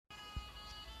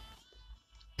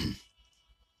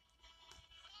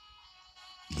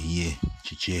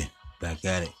Yeah, back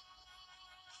at it.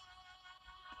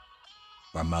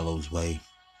 Carmelo's way.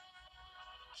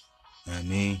 You know what I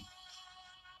mean?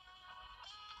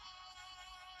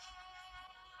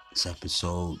 This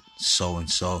episode, so and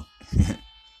so. You know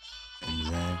what I'm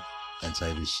saying? That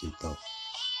type of shit, though.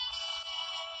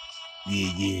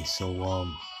 Yeah. So,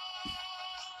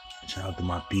 shout out to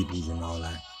my peoples and all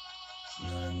that. You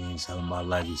know what I mean? Talking about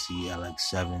legacy,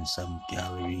 Alex7, 7th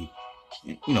Gallery.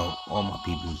 You know, all my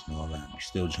peoples and all that. We're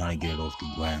still trying to get it off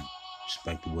the ground.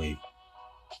 Respect the wave.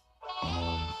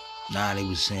 They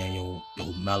was saying, yo,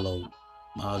 Mello,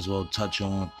 might as well touch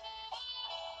on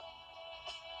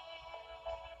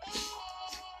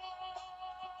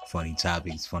funny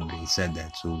topics. Funny they said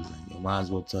that too. Like, yo, might as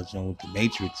well touch on with the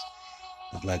Matrix.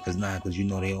 Like, cause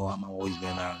they all I'm always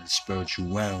been out in the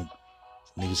spiritual realm.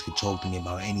 So niggas could talk to me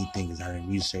about anything, cause I did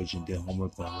research and did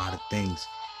homework on a lot of things.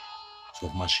 So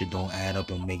if my shit don't add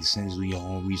up and make sense, do your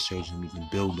own research and we can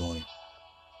build on it.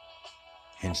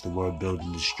 Hence the word build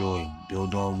and destroy.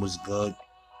 Build on what's good,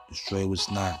 destroy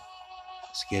what's not.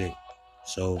 Let's get it.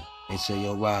 So they say,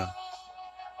 yo, Rob,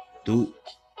 do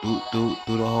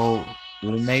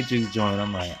the Matrix joint.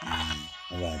 I'm like, I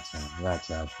got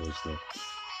time first though.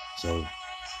 So,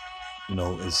 you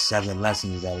know, it's 7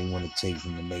 lessons that we want to take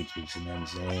from the Matrix, you know what I'm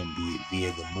saying? Be it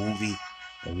via the movie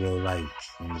or real life,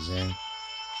 you know what I'm saying?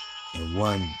 And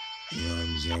one, you know what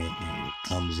I'm saying,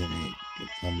 it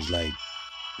comes like,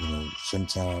 you know,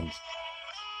 sometimes,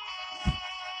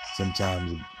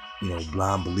 you know,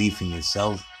 blind belief in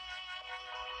yourself,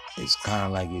 it's kind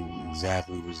of like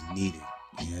exactly what's needed.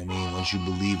 You know what I mean? Once you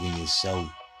believe in yourself,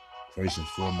 first and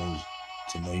foremost,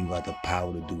 to know you got the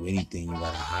power to do anything, you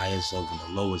got a higher self and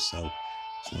a lower self.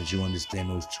 So once you understand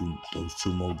those two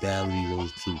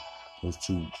modalities, those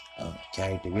two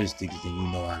characteristics, then you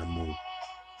know how to move.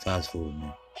 Fast forward,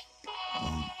 man.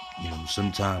 You know,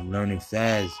 sometimes learning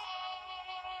fast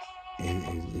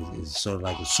is sort of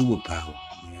like a superpower.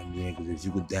 You know what I mean? Because if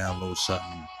you could download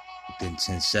something within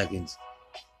 10 seconds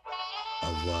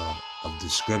of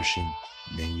description,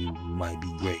 then you might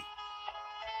be great.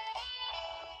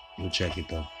 You'll check it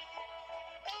though.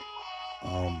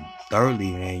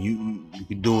 Thirdly, man, you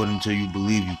can do it until you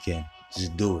believe you can.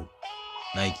 Just do it.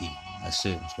 Nike, that's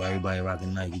it. That's why everybody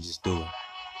rocking Nike. Just do it.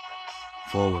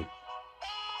 Forward.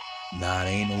 Nah,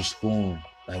 there ain't no spoon.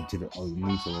 Like to the you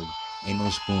need to. Ain't no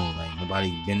spoon. Like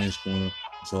nobody been in spoon.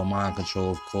 So mind control,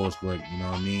 of course, but you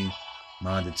know what I mean.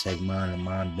 Mind detect mind, and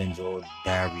mind bends all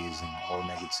barriers and all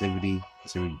negativity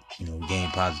to gain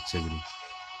positivity.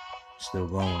 Still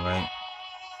going, right?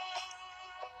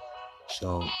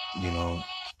 So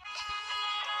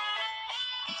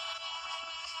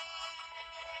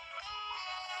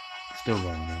still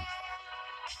going, man.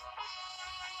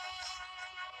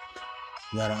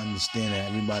 You gotta understand that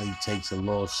everybody takes a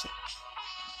loss.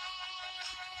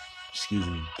 Excuse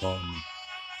me, pardon me.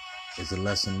 It's a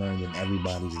lesson learned in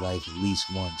everybody's life at least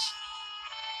once.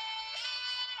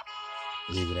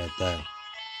 Leave it at that.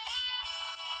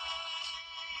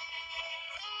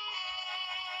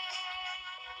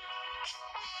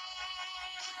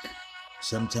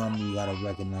 Sometimes you gotta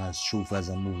recognize truth as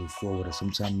I'm moving forward. Or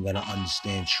sometimes you gotta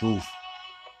understand truth.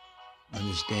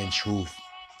 Understand truth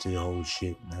to the whole shit.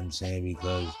 You know what I'm saying?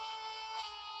 Because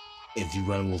if you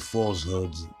run with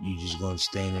falsehoods, you're just gonna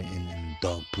stay in a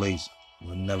dark place.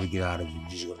 You'll never get out of it. You're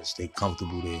just gonna stay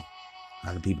comfortable there. A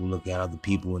lot of people look at other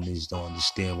people and they just don't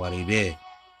understand why they there.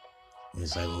 And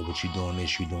it's like, oh, but you doing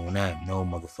this, you doing that. No,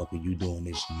 motherfucker, you doing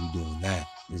this and you doing that.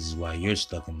 This is why you're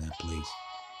stuck in that place.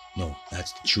 No,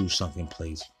 that's the true sunken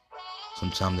place.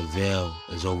 Sometimes the veil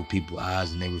is over people's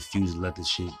eyes and they refuse to let the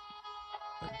shit,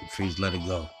 let it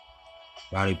go.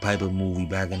 Roddy Piper movie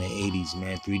back in the 80s,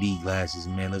 man. 3D glasses,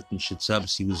 man. Lift them shits up,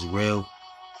 see what's real.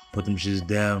 Put them shits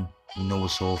down. You know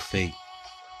it's all fake.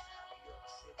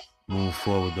 Moving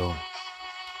forward, though.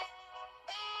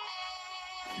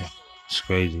 It's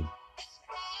crazy.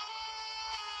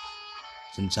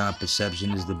 Sometimes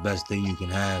perception is the best thing you can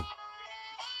have.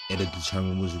 It'll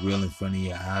determine what's real in front of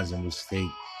your eyes and what's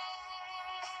fake.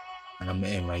 And I'm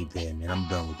in right there, man. I'm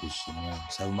done with this shit, man.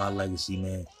 It's like my legacy,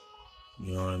 man.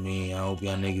 You know what I mean? I hope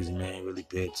y'all niggas, man, really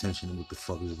pay attention to what the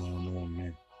fuck is going on,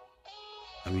 man.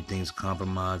 Everything's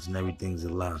compromised and everything's a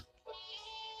lie.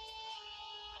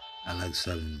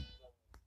 Alex7.